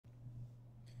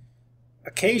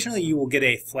Occasionally you will get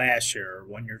a flash error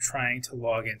when you're trying to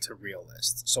log into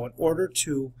Realist. So in order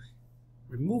to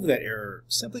remove that error,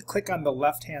 simply click on the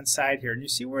left-hand side here, and you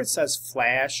see where it says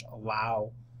Flash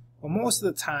Allow. Well, most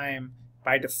of the time,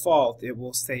 by default, it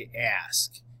will say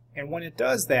Ask. And when it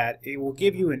does that, it will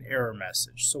give you an error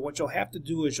message. So what you'll have to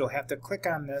do is you'll have to click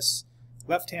on this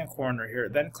left-hand corner here,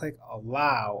 then click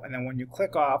Allow, and then when you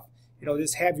click off, it'll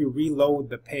just have you reload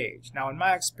the page. Now, in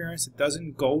my experience, it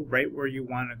doesn't go right where you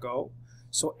want to go.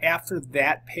 So after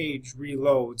that page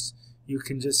reloads, you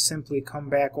can just simply come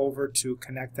back over to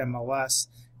ConnectMLS,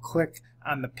 click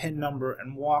on the PIN number,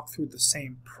 and walk through the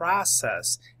same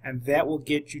process, and that will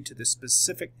get you to the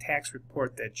specific tax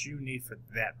report that you need for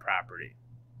that property.